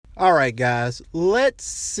All right, guys, let's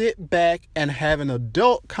sit back and have an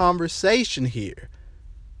adult conversation here.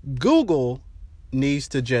 Google needs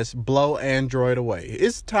to just blow Android away.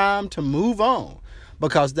 It's time to move on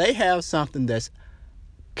because they have something that's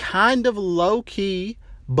kind of low-key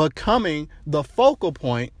becoming the focal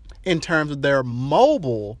point in terms of their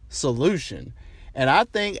mobile solution. And I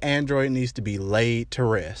think Android needs to be laid to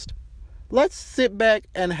rest. Let's sit back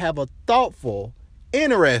and have a thoughtful,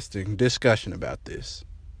 interesting discussion about this.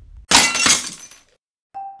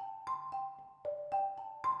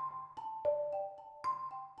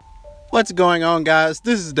 What's going on, guys?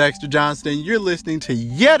 This is Dexter Johnston. You're listening to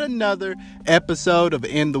yet another episode of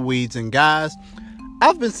In the Weeds. And guys,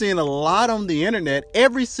 I've been seeing a lot on the internet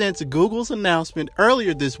ever since Google's announcement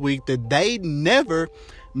earlier this week that they never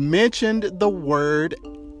mentioned the word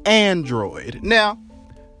Android. Now,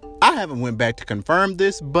 I haven't went back to confirm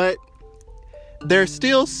this, but there's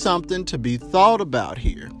still something to be thought about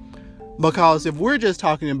here. Because if we're just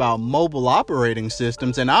talking about mobile operating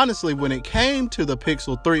systems, and honestly, when it came to the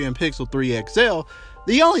Pixel 3 and Pixel 3 XL,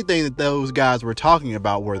 the only thing that those guys were talking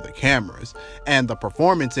about were the cameras and the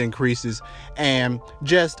performance increases and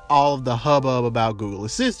just all of the hubbub about Google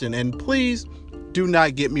Assistant. And please do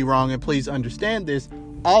not get me wrong, and please understand this.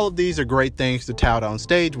 All of these are great things to tout on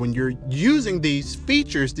stage when you're using these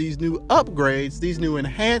features, these new upgrades, these new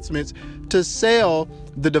enhancements to sell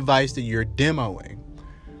the device that you're demoing.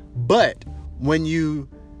 But when you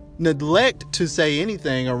neglect to say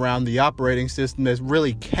anything around the operating system that's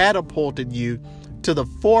really catapulted you to the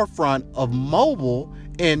forefront of mobile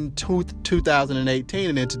in 2018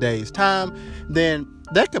 and in today's time, then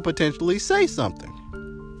that could potentially say something.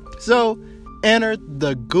 So enter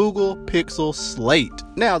the Google Pixel Slate.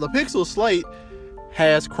 Now, the Pixel Slate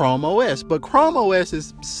has Chrome OS, but Chrome OS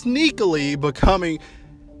is sneakily becoming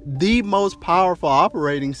the most powerful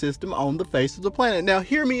operating system on the face of the planet. Now,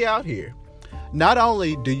 hear me out here. Not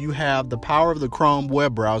only do you have the power of the Chrome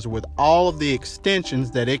web browser with all of the extensions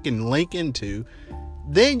that it can link into,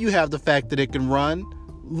 then you have the fact that it can run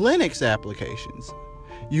Linux applications.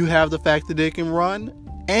 You have the fact that it can run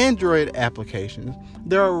Android applications.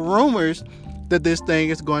 There are rumors that this thing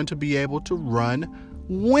is going to be able to run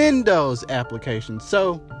Windows applications.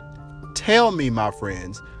 So tell me, my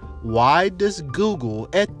friends, why does Google,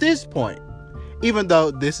 at this point, even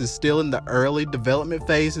though this is still in the early development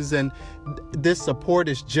phases and this support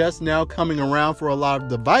is just now coming around for a lot of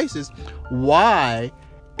devices, why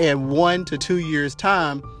in 1 to 2 years'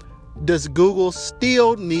 time does Google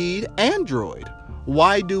still need Android?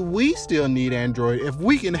 Why do we still need Android if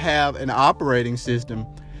we can have an operating system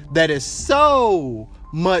that is so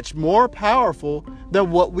much more powerful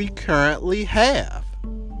than what we currently have?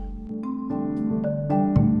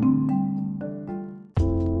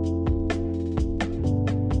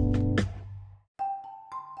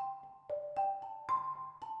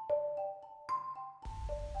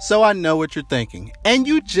 So I know what you're thinking, and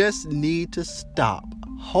you just need to stop.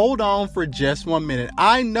 Hold on for just 1 minute.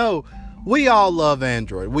 I know we all love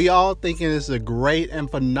Android. We all think it is a great and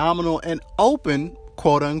phenomenal and open,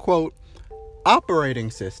 quote unquote, operating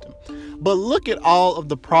system. But look at all of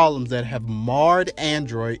the problems that have marred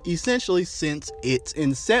Android essentially since its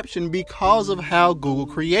inception because of how Google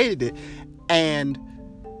created it. And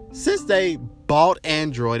since they bought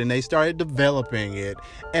Android and they started developing it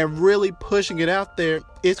and really pushing it out there,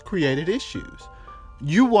 it's created issues.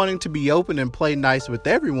 You wanting to be open and play nice with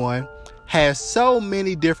everyone has so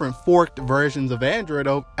many different forked versions of Android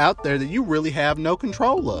out there that you really have no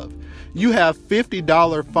control of. You have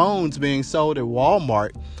 $50 phones being sold at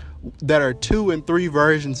Walmart that are 2 and 3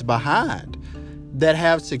 versions behind, that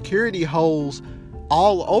have security holes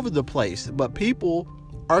all over the place, but people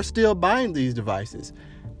are still buying these devices.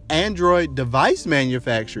 Android device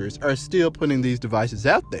manufacturers are still putting these devices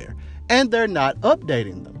out there, and they're not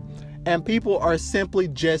updating them. And people are simply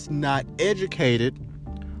just not educated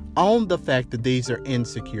on the fact that these are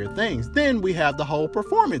insecure things. Then we have the whole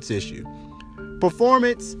performance issue.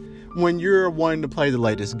 Performance, when you're wanting to play the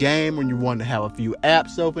latest game, when you want to have a few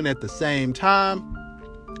apps open at the same time,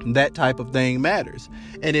 that type of thing matters.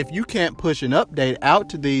 And if you can't push an update out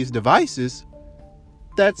to these devices,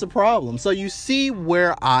 that's a problem. So you see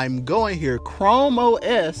where I'm going here. Chrome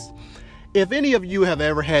OS, if any of you have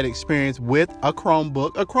ever had experience with a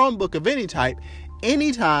Chromebook of any type,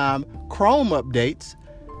 anytime Chrome updates,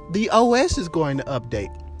 the OS is going to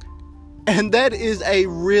update. And that is a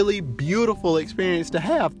really beautiful experience to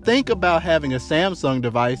have. Think about having a Samsung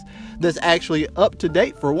device that's actually up to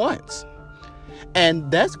date for once.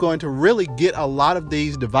 And that's going to really get a lot of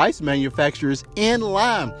these device manufacturers in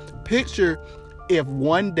line. Picture if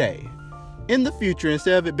one day in the future,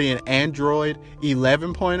 instead of it being Android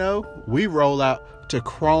 11.0, we roll out to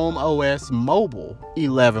Chrome OS Mobile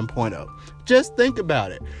 11.0. Just think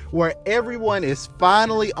about it, where everyone is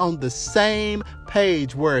finally on the same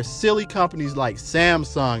page, where silly companies like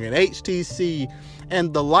Samsung and HTC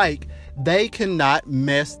and the like, they cannot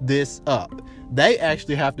mess this up. They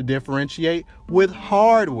actually have to differentiate with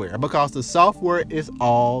hardware because the software is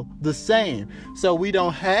all the same. So we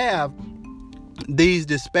don't have these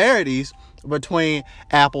disparities between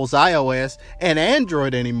Apple's iOS and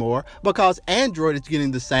Android anymore, because Android is getting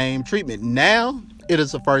the same treatment. Now it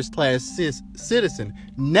is a first-class citizen.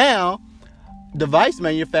 Now device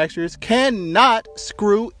manufacturers cannot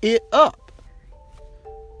screw it up.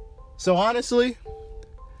 So honestly,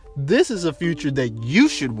 this is a future that you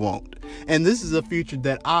should want, and this is a future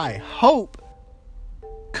that I hope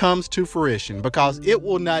comes to fruition, because it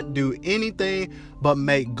will not do anything but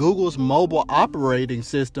make Google's mobile operating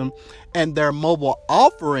system and their mobile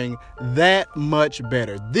offering that much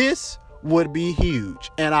better. This would be huge,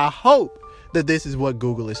 and I hope that this is what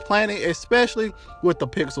Google is planning, especially with the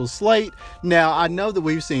Pixel Slate. Now, I know that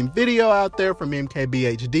we've seen video out there from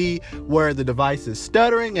MKBHD where the device is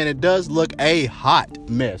stuttering, and it does look a hot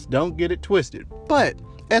mess. Don't get it twisted. But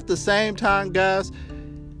at the same time, guys,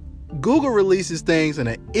 Google releases things in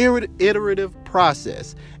an iterative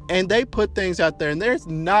process, and they put things out there, and there's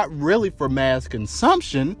not really for mass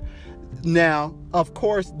consumption. Now, of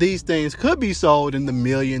course, these things could be sold in the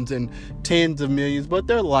millions and tens of millions, but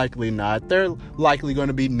they're likely not. They're likely going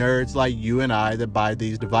to be nerds like you and I that buy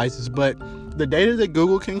these devices. But the data that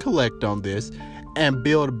Google can collect on this and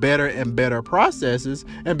build better and better processes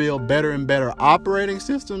and build better and better operating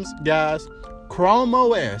systems, guys, Chrome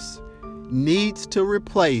OS needs to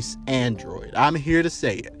replace Android. I'm here to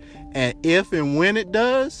say it. And if and when it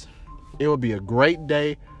does, it will be a great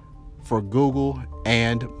day for Google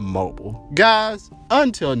and mobile. Guys,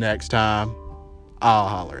 until next time, I'll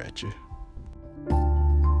holler at you.